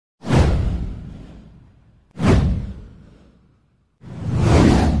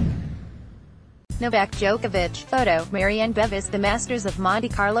Novak Djokovic. Photo, Marianne Bevis. The Masters of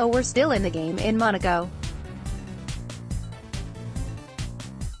Monte-Carlo were still in the game in Monaco.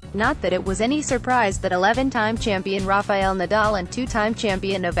 Not that it was any surprise that 11-time champion Rafael Nadal and 2-time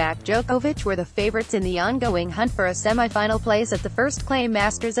champion Novak Djokovic were the favorites in the ongoing hunt for a semi-final place at the first clay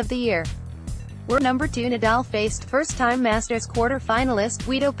Masters of the year. Number 2 Nadal faced first-time Masters quarter-finalist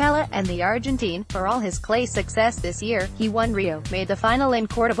Guido Pella, and the Argentine, for all his clay success this year, he won Rio, made the final in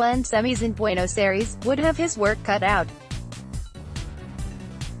Cordoba and semis in Buenos Aires, would have his work cut out.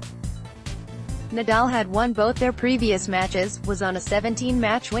 Nadal had won both their previous matches, was on a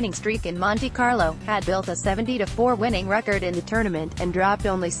 17-match winning streak in Monte-Carlo, had built a 70-4 winning record in the tournament, and dropped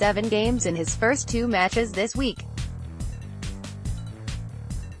only 7 games in his first 2 matches this week.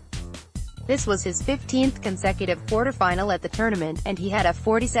 This was his 15th consecutive quarterfinal at the tournament, and he had a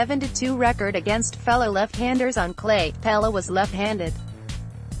 47-2 record against fellow left-handers on clay. Pella was left-handed.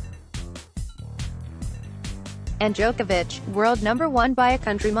 And Djokovic, world number 1 by a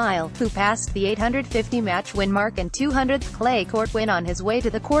country mile, who passed the 850-match win mark and 200th clay court win on his way to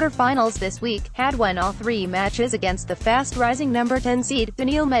the quarterfinals this week, had won all 3 matches against the fast-rising number 10 seed,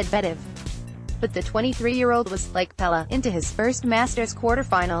 Daniil Medvedev. But the 23-year-old was, like Pella, into his first Masters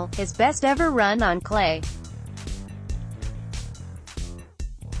quarterfinal, his best ever run on clay.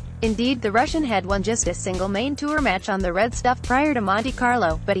 Indeed, the Russian had won just a single main tour match on the red stuff prior to Monte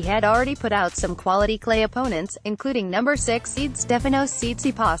Carlo, but he had already put out some quality clay opponents, including number 6 seed Stefanos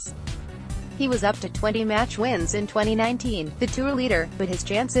Tsitsipas. He was up to 20 match wins in 2019, the tour leader, but his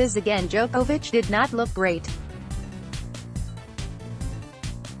chances against Djokovic did not look great.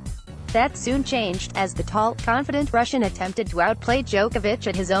 That soon changed, as the tall, confident Russian attempted to outplay Djokovic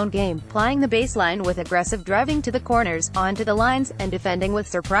at his own game, plying the baseline with aggressive driving to the corners, onto the lines, and defending with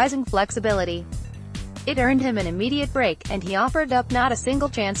surprising flexibility. It earned him an immediate break, and he offered up not a single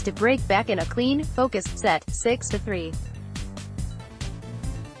chance to break back in a clean, focused set, 6-3.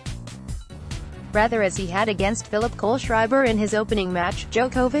 Rather, as he had against Philipp Kohlschreiber in his opening match,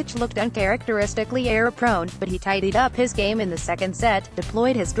 Djokovic looked uncharacteristically error-prone, but he tidied up his game in the second set,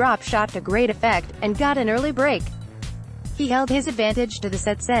 deployed his drop shot to great effect, and got an early break. He held his advantage to the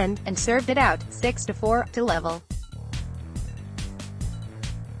set's end, and served it out, 6-4, to level.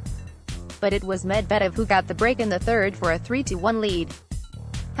 But it was Medvedev who got the break in the third for a 3-1 lead.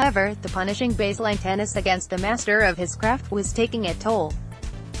 However, the punishing baseline tennis against the master of his craft was taking a toll.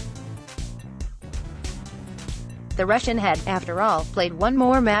 The Russian had, after all, played one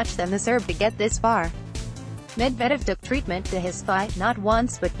more match than the Serb to get this far. Medvedev took treatment to his thigh, not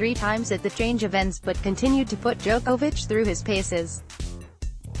once but 3 times at the change of ends, but continued to put Djokovic through his paces.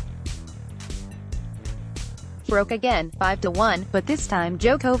 He broke again, 5-1, but this time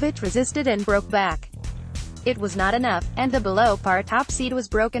Djokovic resisted and broke back. It was not enough, and the below-par top seed was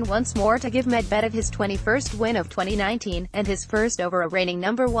broken once more to give Medvedev his 21st win of 2019, and his first over a reigning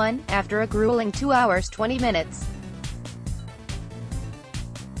number 1, after a grueling 2 hours 20 minutes.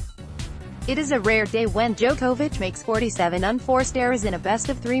 It is a rare day when Djokovic makes 47 unforced errors in a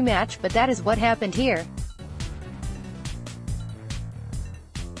best-of-3 match, but that is what happened here.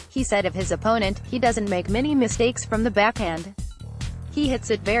 He said of his opponent, "He doesn't make many mistakes from the backhand. He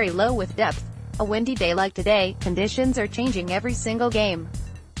hits it very low with depth. A windy day like today, conditions are changing every single game.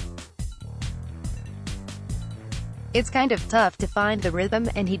 It's kind of tough to find the rhythm,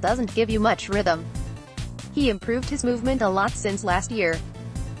 and he doesn't give you much rhythm. He improved his movement a lot since last year.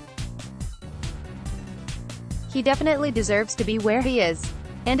 He definitely deserves to be where he is."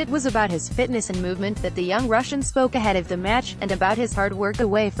 And it was about his fitness and movement that the young Russian spoke ahead of the match, and about his hard work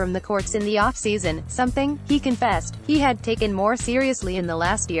away from the courts in the off-season, something, he confessed, he had taken more seriously in the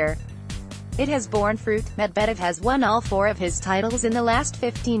last year. It has borne fruit. Medvedev has won all 4 of his titles in the last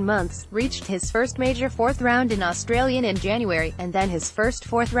 15 months, reached his first major 4th round in Australian in January, and then his first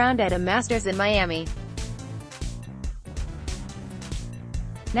 4th round at a Masters in Miami.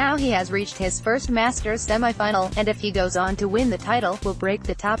 Now he has reached his first Masters semi-final, and if he goes on to win the title, will break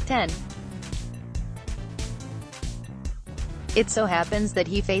the top 10. It so happens that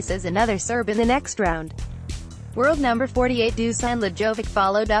he faces another Serb in the next round. World number 48 Dusan Lajovic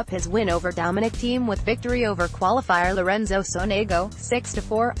followed up his win over Dominic Thiem with victory over qualifier Lorenzo Sonego,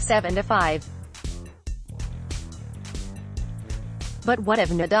 6-4, 7-5. But what of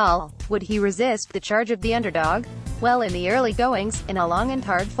Nadal? Would he resist the charge of the underdog? Well, in the early goings, in a long and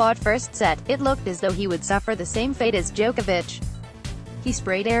hard-fought first set, it looked as though he would suffer the same fate as Djokovic. He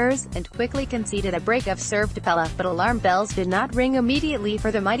sprayed errors, and quickly conceded a break of serve to Pella, but alarm bells did not ring immediately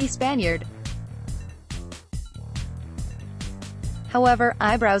for the mighty Spaniard. However,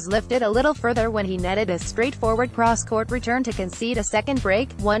 eyebrows lifted a little further when he netted a straightforward cross-court return to concede a second break,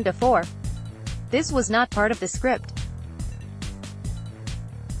 1-4. This was not part of the script.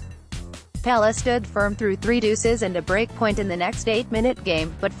 Pella stood firm through 3 deuces and a break point in the next 8-minute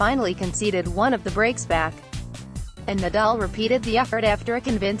game, but finally conceded one of the breaks back. And Nadal repeated the effort after a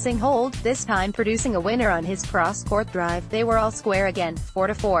convincing hold, this time producing a winner on his cross-court drive. They were all square again,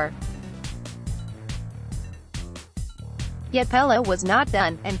 4-4. Yet Pella was not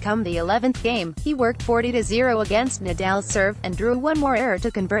done, and come the 11th game, he worked 40-0 against Nadal's serve, and drew one more error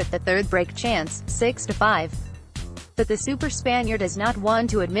to convert the third break chance, 6-5. But the Super Spaniard is not one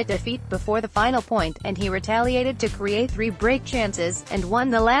to admit defeat before the final point, and he retaliated to create 3 break chances, and won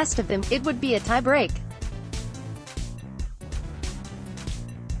the last of them. It would be a tie-break.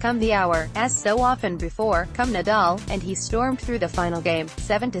 Come the hour, as so often before, come Nadal, and he stormed through the final game,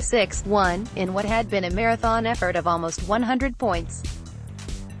 7-6, in what had been a marathon effort of almost 100 points.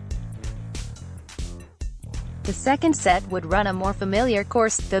 The second set would run a more familiar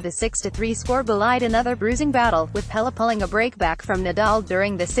course, though the 6-3 score belied another bruising battle, with Pella pulling a break back from Nadal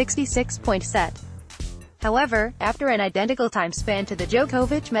during the 66-point set. However, after an identical time span to the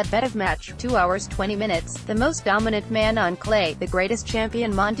Djokovic-Medvedev match, 2 hours 20 minutes, the most dominant man on clay, the greatest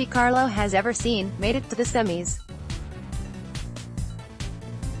champion Monte-Carlo has ever seen, made it to the semis.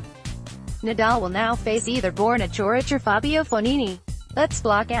 Nadal will now face either Borna Coric or Fabio Fognini. Let's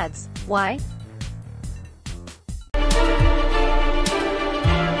block ads. Why?